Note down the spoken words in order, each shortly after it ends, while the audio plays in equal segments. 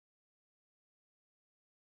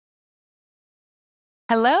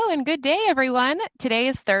Hello and good day, everyone. Today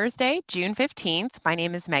is Thursday, June 15th. My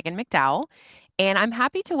name is Megan McDowell, and I'm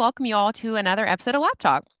happy to welcome you all to another episode of Lab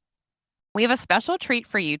Talk. We have a special treat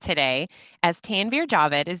for you today as Tanvir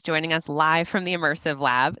Javed is joining us live from the Immersive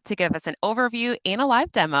Lab to give us an overview and a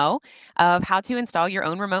live demo of how to install your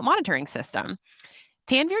own remote monitoring system.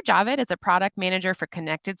 Tanvir Javed is a product manager for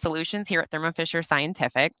connected solutions here at Thermo Fisher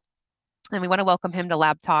Scientific, and we want to welcome him to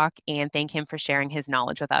Lab Talk and thank him for sharing his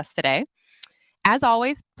knowledge with us today. As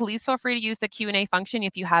always, please feel free to use the Q&A function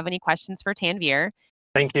if you have any questions for Tanvir.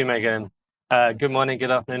 Thank you, Megan. Good morning, good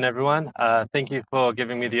afternoon, everyone. Thank you for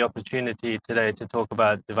giving me the opportunity today to talk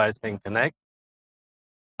about DeviceLink Connect.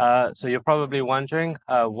 So you're probably wondering,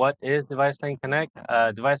 what is DeviceLink Connect?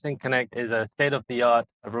 DeviceLink Connect is a state-of-the-art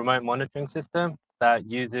remote monitoring system that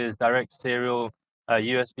uses direct serial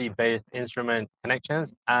USB-based instrument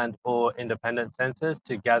connections and or independent sensors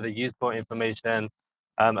to gather useful information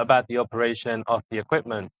about the operation of the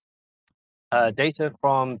equipment. Data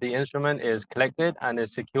from the instrument is collected and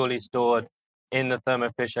is securely stored in the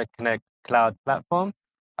Thermo Fisher Connect cloud platform,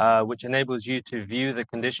 which enables you to view the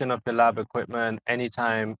condition of your lab equipment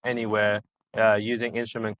anytime, anywhere, using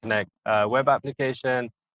Instrument Connect web application,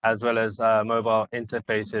 as well as mobile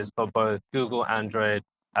interfaces for both Google, Android,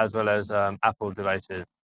 as well as Apple devices.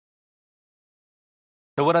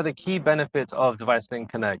 So what are the key benefits of DeviceLink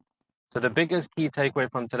Connect? So the biggest key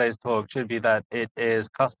takeaway from today's talk should be that it is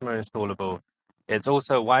customer installable. It's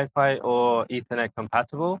also Wi-Fi or Ethernet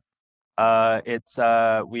compatible.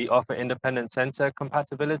 We offer independent sensor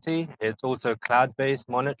compatibility. It's also cloud-based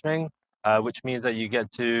monitoring, which means that you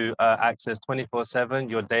get to access 24/7.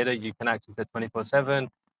 Your data, you can access it 24/7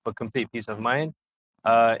 for complete peace of mind.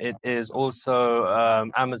 It is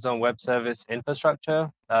also Amazon Web Service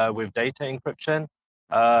infrastructure with data encryption,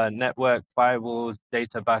 network firewalls,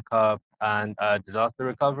 data backup, and disaster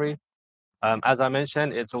recovery. As I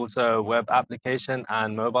mentioned, it's also web application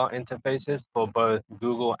and mobile interfaces for both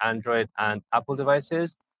Google, Android, and Apple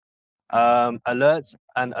devices. Alerts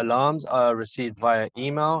and alarms are received via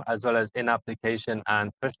email, as well as in-application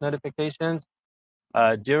and push notifications.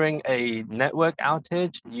 During a network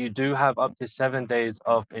outage, you do have up to 7 days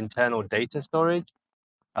of internal data storage.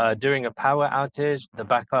 During a power outage, the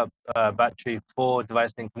backup battery for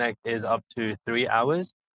DeviceLink Connect is up to 3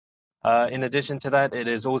 hours. In addition to that, it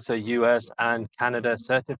is also US and Canada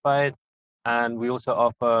certified, and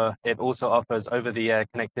it also offers over-the-air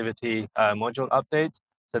connectivity module updates.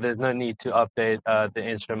 So there's no need to update the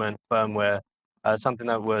instrument firmware, something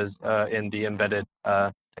that was in the embedded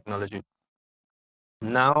technology.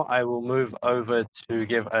 Now I will move over to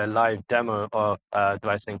give a live demo of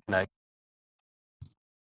DeviceLink Connect.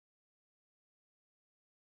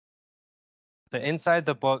 So inside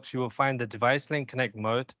the box, you will find the DeviceLink Connect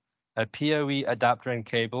mode, a PoE adapter and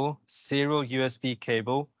cable, serial USB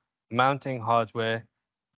cable, mounting hardware,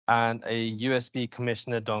 and a USB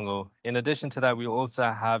commissioner dongle. In addition to that, we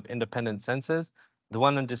also have independent sensors. The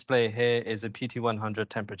one on display here is a PT100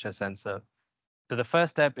 temperature sensor. So the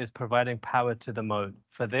first step is providing power to the mode.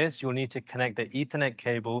 For this, you'll need to connect the Ethernet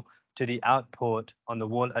cable to the out port on the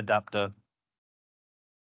wall adapter.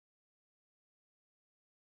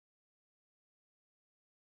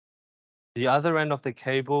 The other end of the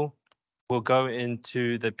cable will go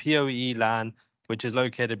into the PoE LAN, which is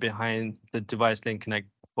located behind the DeviceLink Connect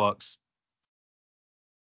box.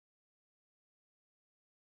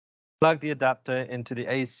 Plug the adapter into the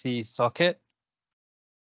AC socket.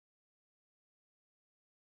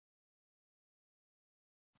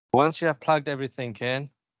 Once you have plugged everything in,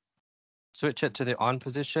 switch it to the on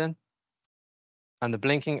position, and the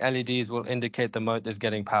blinking LEDs will indicate the mode is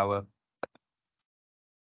getting power.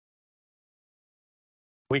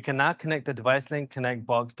 We can now connect the DeviceLink Connect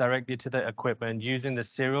box directly to the equipment using the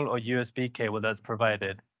serial or USB cable that's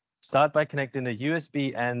provided. Start by connecting the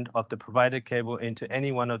USB end of the provided cable into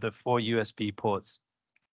any one of the 4 USB ports.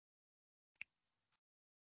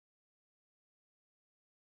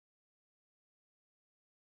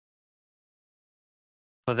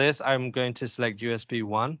 For this, I'm going to select USB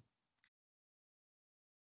 1.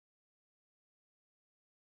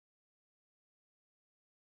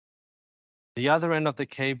 The other end of the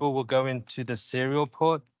cable will go into the serial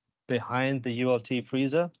port behind the ULT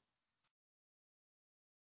freezer.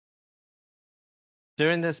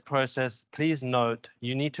 During this process, please note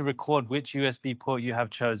you need to record which USB port you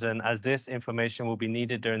have chosen, as this information will be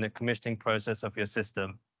needed during the commissioning process of your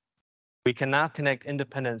system. We can now connect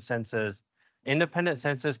independent sensors. Independent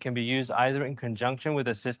sensors can be used either in conjunction with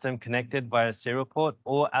a system connected via serial port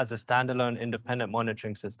or as a standalone independent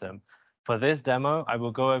monitoring system. For this demo, I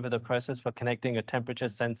will go over the process for connecting a temperature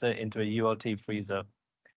sensor into a ULT freezer.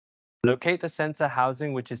 Locate the sensor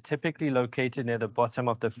housing, which is typically located near the bottom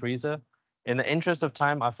of the freezer. In the interest of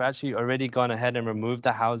time, I've actually already gone ahead and removed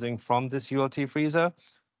the housing from this ULT freezer.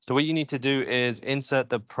 So what you need to do is insert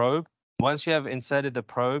the probe. Once you have inserted the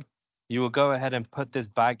probe, you will go ahead and put this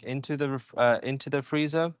back into the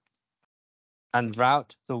freezer and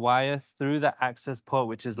route the wire through the access port,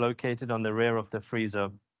 which is located on the rear of the freezer.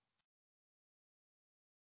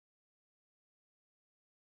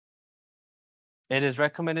 It is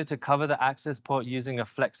recommended to cover the access port using a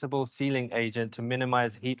flexible sealing agent to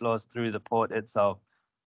minimize heat loss through the port itself.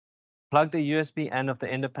 Plug the USB end of the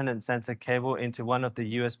independent sensor cable into one of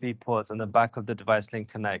the USB ports on the back of the DeviceLink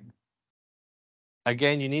Connect.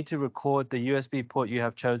 Again, you need to record the USB port you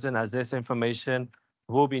have chosen, as this information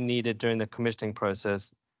will be needed during the commissioning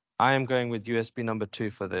process. I am going with USB number 2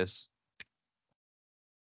 for this.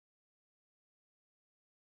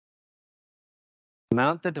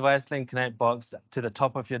 Mount the DeviceLink Connect box to the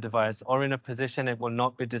top of your device or in a position it will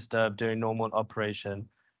not be disturbed during normal operation.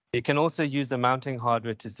 You can also use the mounting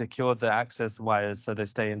hardware to secure the access wires so they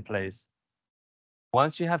stay in place.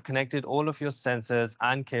 Once you have connected all of your sensors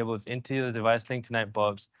and cables into the DeviceLink Connect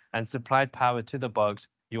box and supplied power to the box,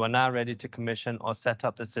 you are now ready to commission or set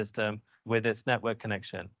up the system with its network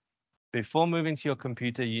connection. Before moving to your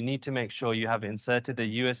computer, you need to make sure you have inserted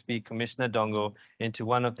the USB commissioner dongle into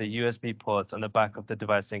one of the USB ports on the back of the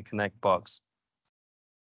DeviceLink Connect box.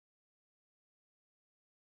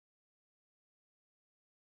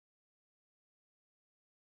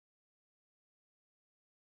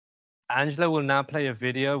 Angela will now play a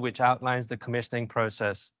video which outlines the commissioning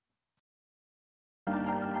process.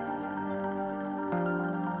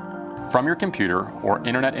 From your computer or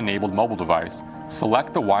internet-enabled mobile device,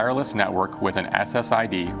 select the wireless network with an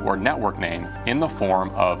SSID or network name in the form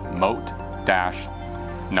of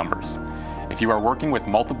moat-numbers. If you are working with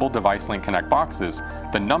multiple DeviceLink Connect boxes,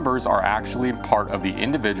 the numbers are actually part of the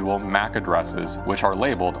individual MAC addresses which are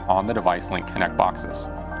labeled on the DeviceLink Connect boxes.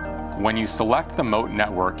 When you select the moat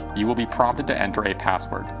network, you will be prompted to enter a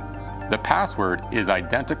password. The password is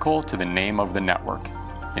identical to the name of the network.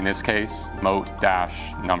 In this case,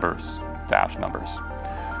 moat-numbers.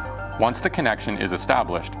 Once the connection is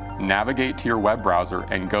established, navigate to your web browser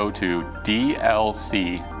and go to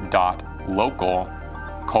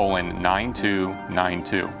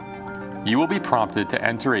dlc.local:9292. You will be prompted to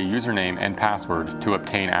enter a username and password to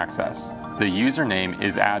obtain access. The username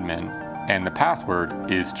is admin, and the password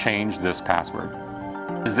is change this password.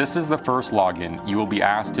 As this is the first login, you will be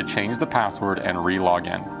asked to change the password and re-log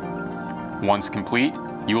in. Once complete,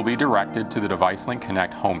 you will be directed to the DeviceLink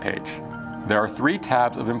Connect homepage. There are 3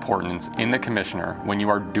 tabs of importance in the commissioner when you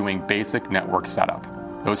are doing basic network setup.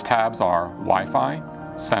 Those tabs are Wi-Fi,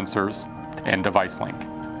 Sensors, and DeviceLink.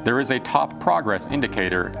 There is a top progress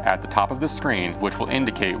indicator at the top of the screen which will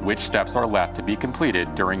indicate which steps are left to be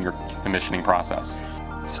completed during your commissioning process.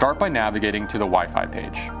 Start by navigating to the Wi-Fi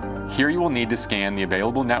page. Here you will need to scan the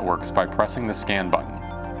available networks by pressing the Scan button.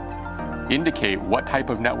 Indicate what type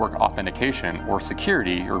of network authentication or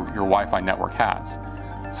security your Wi-Fi network has.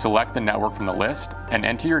 Select the network from the list and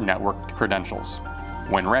enter your network credentials.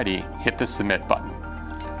 When ready, hit the Submit button.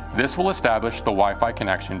 This will establish the Wi-Fi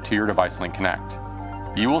connection to your DeviceLink Connect.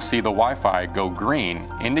 You will see the Wi-Fi go green,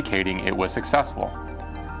 indicating it was successful.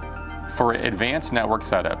 For advanced network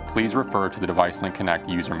setup, please refer to the DeviceLink Connect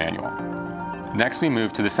user manual. Next, we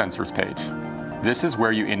move to the Sensors page. This is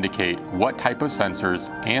where you indicate what type of sensors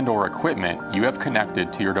and/or equipment you have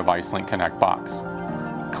connected to your DeviceLink Connect box.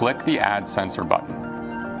 Click the Add Sensor button.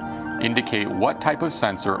 Indicate what type of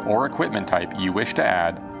sensor or equipment type you wish to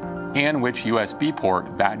add and which USB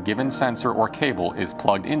port that given sensor or cable is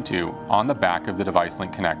plugged into on the back of the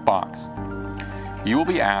DeviceLink Connect box. You will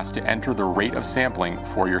be asked to enter the rate of sampling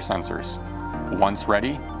for your sensors. Once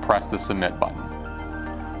ready, press the Submit button.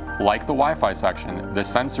 Like the Wi-Fi section, the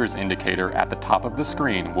sensors indicator at the top of the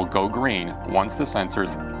screen will go green once the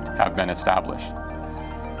sensors have been established.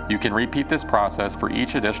 You can repeat this process for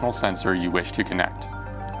each additional sensor you wish to connect.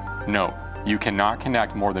 Note, you cannot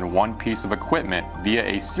connect more than one piece of equipment via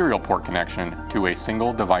a serial port connection to a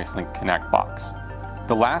single DeviceLink Connect box.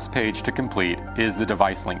 The last page to complete is the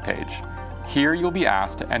DeviceLink page. Here you'll be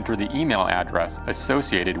asked to enter the email address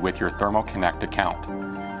associated with your Thermo Connect account.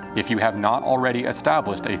 If you have not already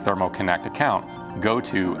established a Thermo Connect account, go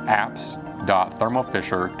to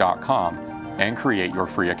apps.thermofisher.com and create your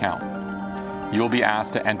free account. You will be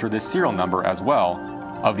asked to enter the serial number as well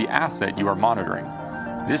of the asset you are monitoring.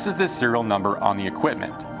 This is the serial number on the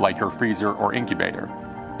equipment, like your freezer or incubator.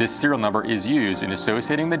 This serial number is used in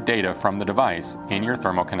associating the data from the device in your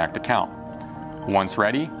Thermo Connect account. Once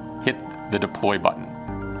ready, hit the Deploy button.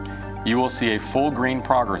 You will see a full green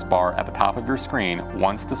progress bar at the top of your screen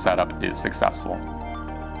once the setup is successful.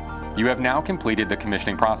 You have now completed the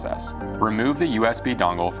commissioning process. Remove the USB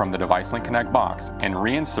dongle from the DeviceLink Connect box and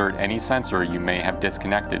reinsert any sensor you may have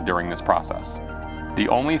disconnected during this process. The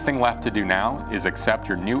only thing left to do now is accept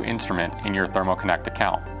your new instrument in your ThermoConnect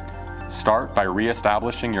account. Start by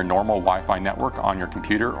re-establishing your normal Wi-Fi network on your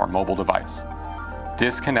computer or mobile device.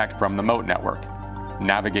 Disconnect from the Moat network.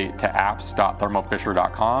 Navigate to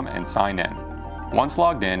apps.thermofisher.com and sign in. Once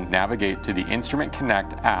logged in, navigate to the Instrument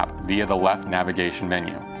Connect app via the left navigation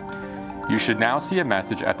menu. You should now see a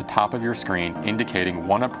message at the top of your screen indicating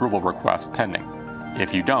one approval request pending.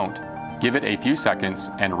 If you don't, give it a few seconds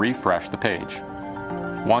and refresh the page.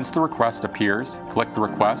 Once the request appears, click the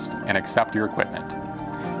request and accept your equipment.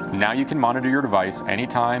 Now you can monitor your device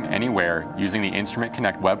anytime, anywhere using the Instrument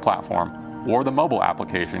Connect web platform or the mobile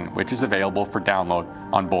application, which is available for download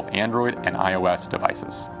on both Android and iOS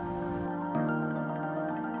devices.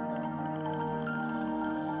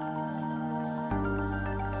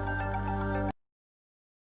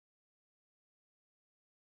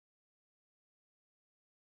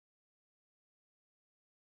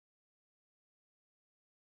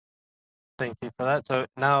 Thank you for that. So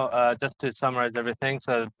now, just to summarize everything,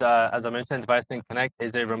 so as I mentioned, DeviceLink Connect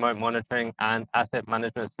is a remote monitoring and asset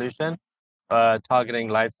management solution targeting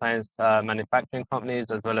life science manufacturing companies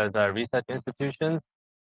as well as research institutions.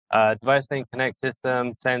 DeviceLink Connect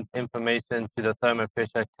system sends information to the Thermo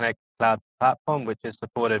Fisher Connect cloud platform, which is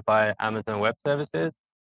supported by Amazon Web Services.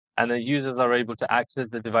 And the users are able to access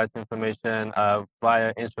the device information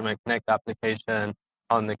via Instrument Connect application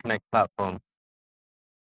on the Connect platform.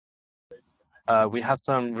 We have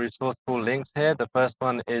some resourceful links here. The first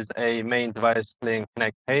one is a main DeviceLink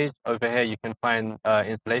Connect page. Over here, you can find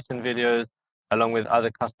installation videos along with other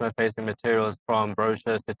customer-facing materials from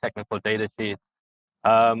brochures to technical data sheets.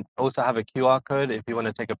 Also have a QR code if you want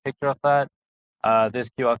to take a picture of that. This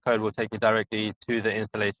QR code will take you directly to the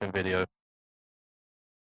installation video.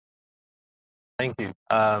 Thank you.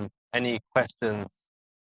 Any questions?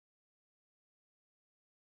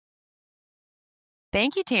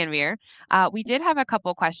 Thank you, Tanvir. We did have a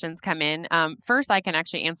couple questions come in. First, I can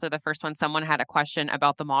actually answer the first one. Someone had a question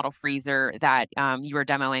about the model freezer that you were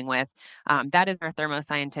demoing with. That is our Thermo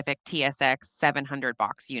Scientific TSX 700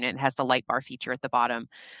 box unit. It has the light bar feature at the bottom.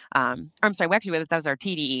 I'm sorry, that was our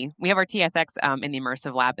TDE. We have our TSX in the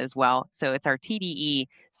immersive lab as well. So it's our TDE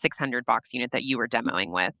 600 box unit that you were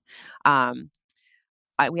demoing with.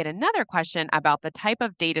 We had another question about the type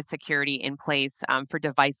of data security in place for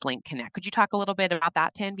DeviceLink Connect. Could you talk a little bit about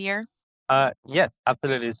that, Tanvir? Yes,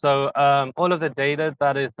 absolutely. So all of the data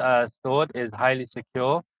that is stored is highly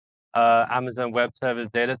secure. Amazon Web Service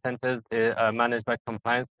data centers are managed by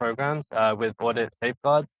compliance programs with audit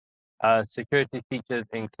safeguards. Security features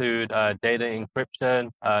include data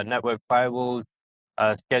encryption, network firewalls,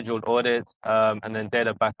 scheduled audits, and then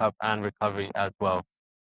data backup and recovery as well.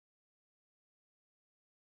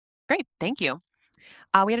 Great, thank you.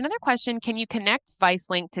 We had another question. Can you connect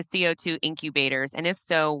DeviceLink to CO2 incubators? And if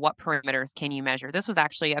so, what parameters can you measure? This was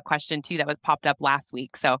actually a question too that was popped up last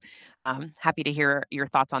week. So happy to hear your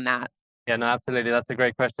thoughts on that. Yeah, no, absolutely. That's a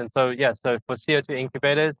great question. So yeah, so for CO2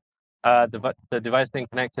 incubators, the DeviceLink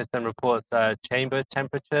Connect system reports chamber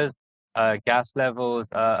temperatures, gas levels,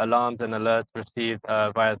 alarms and alerts received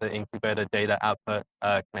via the incubator data output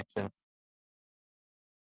connection.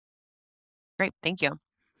 Great, thank you.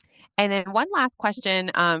 And then one last question,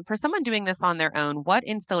 for someone doing this on their own, what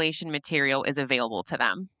installation material is available to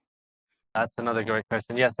them? That's another great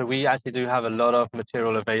question. Yeah, so we actually do have a lot of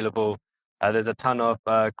material available. There's a ton of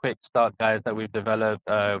quick start guides that we've developed,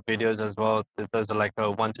 videos as well. Those are like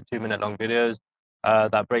 1 to 2 minute long videos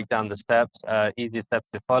that break down the steps, easy steps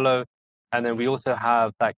to follow. And then we also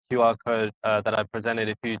have that QR code that I presented.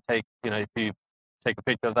 If you take a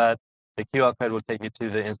picture of that, the QR code will take you to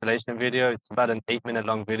the installation video. It's about an 8-minute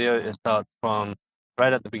long video. It starts from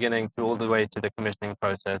right at the beginning to all the way to the commissioning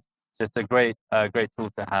process. So it's a great tool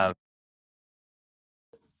to have.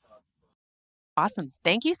 Awesome.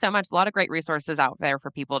 Thank you so much. A lot of great resources out there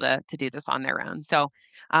for people to do this on their own. So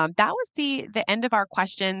that was the end of our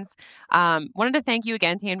questions. Wanted to thank you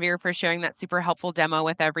again, Tanvir, for sharing that super helpful demo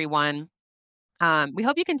with everyone. We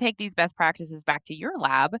hope you can take these best practices back to your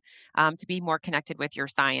lab to be more connected with your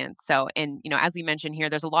science. So, and as we mentioned here,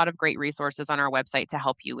 there's a lot of great resources on our website to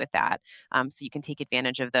help you with that. So you can take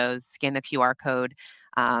advantage of those, scan the QR code,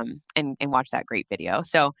 and watch that great video.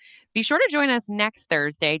 So be sure to join us next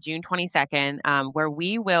Thursday, June 22nd, where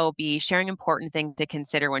we will be sharing important things to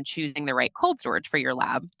consider when choosing the right cold storage for your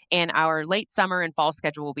lab. And our late summer and fall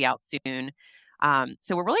schedule will be out soon.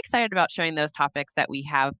 So we're really excited about showing those topics that we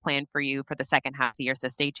have planned for you for the second half of the year, so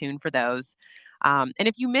stay tuned for those. And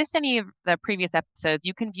if you missed any of the previous episodes,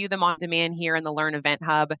 you can view them on demand here in the Learn Event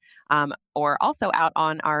Hub, or also out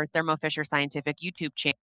on our Thermo Fisher Scientific YouTube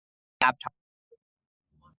channel.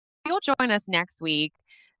 You'll join us next week,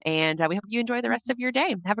 and we hope you enjoy the rest of your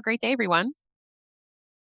day. Have a great day, everyone.